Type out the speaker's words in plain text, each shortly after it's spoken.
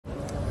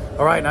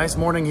All right, nice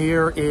morning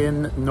here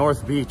in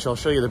North Beach. I'll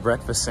show you the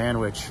breakfast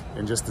sandwich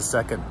in just a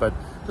second, but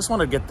just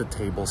want to get the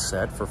table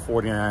set for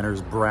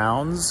 49ers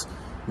Browns.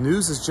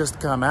 News has just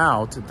come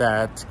out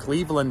that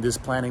Cleveland is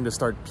planning to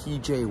start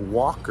PJ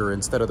Walker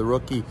instead of the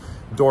rookie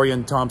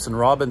Dorian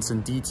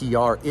Thompson-Robinson,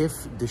 DTR, if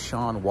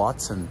Deshaun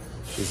Watson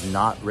is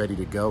not ready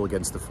to go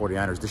against the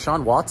 49ers.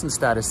 Deshaun Watson's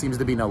status seems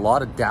to be in a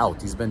lot of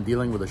doubt. He's been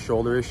dealing with a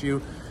shoulder issue.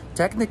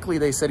 Technically,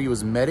 they said he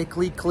was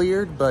medically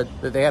cleared, but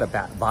they had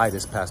a bye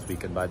this past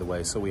weekend, by the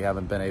way, so we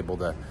haven't been able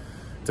to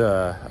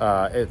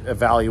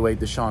evaluate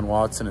Deshaun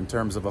Watson in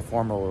terms of a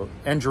formal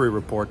injury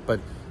report,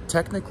 but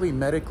technically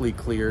medically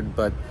cleared,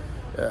 but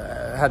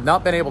had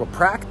not been able to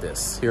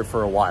practice here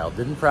for a while.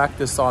 Didn't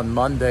practice on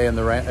Monday in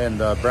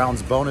the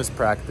Browns bonus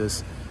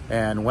practice,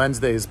 and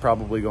Wednesday is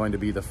probably going to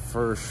be the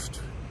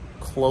first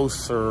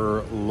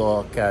closer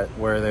look at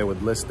where they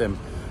would list him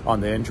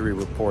on the injury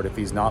report if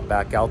he's not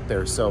back out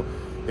there. So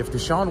if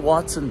Deshaun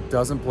Watson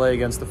doesn't play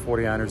against the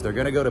 49ers, they're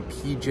going to go to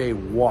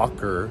PJ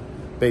Walker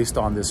based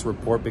on this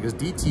report, because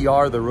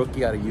DTR, the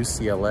rookie out of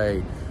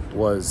UCLA,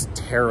 was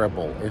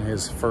terrible in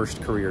his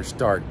first career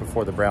start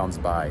before the Browns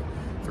bye.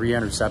 3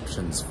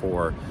 interceptions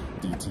for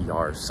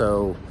DTR.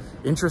 So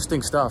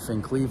interesting stuff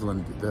in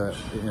Cleveland. The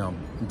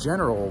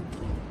general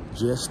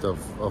gist of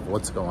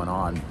what's going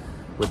on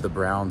with the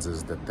Browns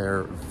is that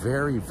they're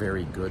very,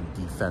 very good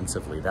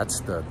defensively.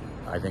 That's the,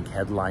 I think,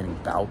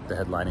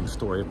 headlining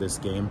story of this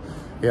game.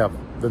 They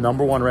have the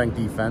 #1 ranked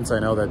defense. I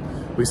know that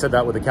we said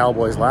that with the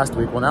Cowboys last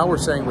week. Well, now we're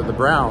saying with the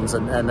Browns,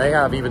 and they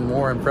have even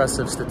more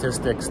impressive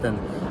statistics than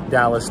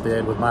Dallas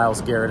did with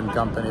Myles Garrett and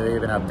company. They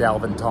even have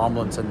Dalvin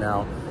Tomlinson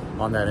now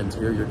on that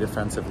interior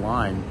defensive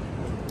line.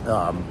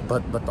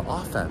 But the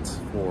offense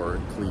for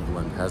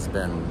Cleveland has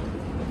been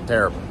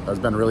terrible, has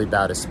been really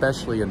bad,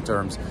 especially in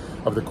terms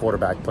of the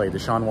quarterback play.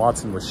 Deshaun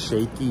Watson was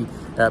shaky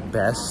at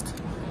best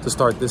to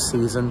start this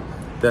season.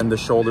 Then the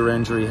shoulder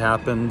injury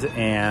happened,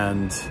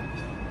 and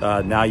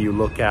now you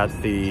look at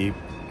the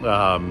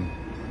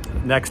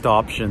next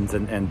options,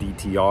 and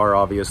DTR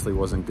obviously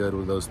wasn't good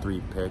with those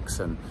 3 picks,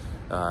 and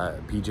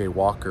PJ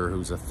Walker,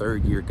 who's a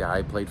third-year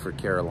guy, played for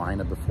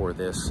Carolina before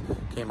this,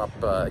 came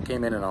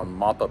in and on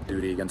mop-up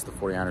duty against the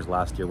 49ers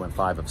last year, went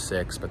 5 of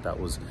 6, but that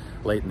was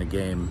late in the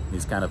game.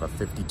 He's kind of a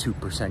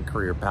 52%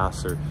 career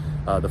passer.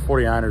 The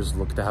 49ers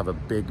look to have a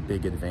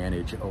big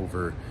advantage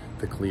over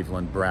the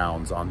Cleveland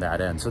Browns on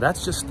that end. So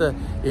that's just the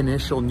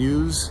initial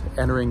news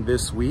entering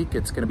this week.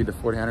 It's going to be the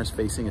 49ers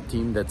facing a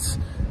team that's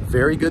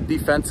very good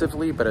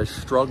defensively, but has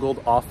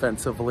struggled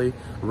offensively.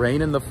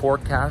 Rain in the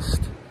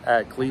forecast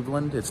at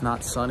Cleveland. It's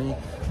not sunny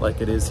like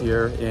it is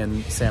here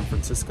in San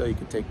Francisco. You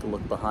can take a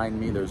look behind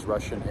me. There's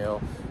Russian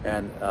Hill,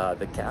 and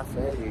the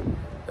cafe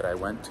that I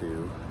went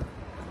to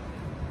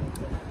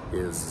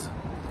is,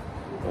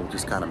 we'll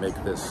just kind of make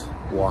this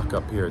walk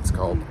up here. It's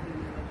called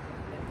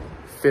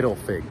Fiddle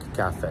Fig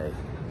Cafe.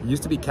 It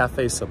used to be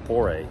Cafe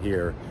Sapore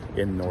here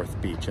in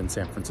North Beach in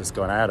San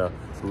Francisco, and I had a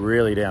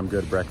really damn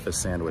good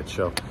breakfast sandwich.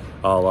 So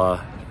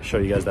I'll show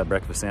you guys that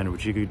breakfast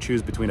sandwich. You can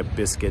choose between a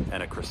biscuit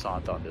and a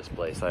croissant on this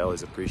place. I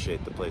always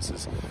appreciate the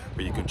places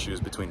where you can choose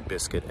between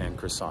biscuit and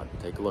croissant.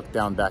 Take a look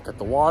down back at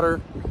the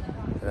water,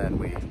 and then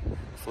we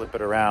flip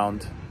it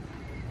around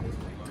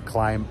to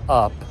climb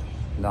up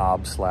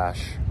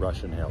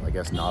Knob/Russian Hill. I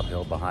guess Knob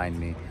Hill behind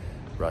me,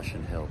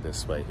 Russian Hill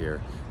this way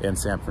here in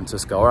San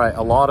Francisco. All right,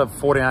 a lot of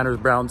 49ers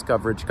Browns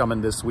coverage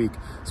coming this week.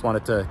 Just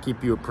wanted to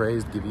keep you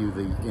appraised, give you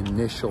the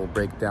initial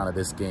breakdown of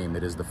this game.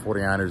 It is the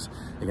 49ers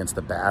against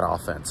the bad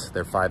offense.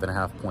 They're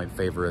 5.5-point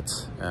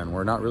favorites, and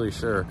we're not really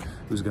sure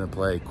who's going to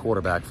play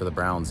quarterback for the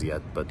Browns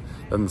yet, but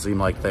doesn't seem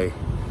like they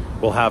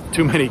will have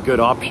too many good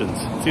options.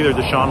 It's either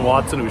Deshaun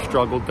Watson, who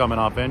struggled coming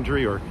off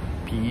injury, or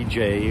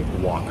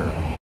PJ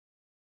Walker.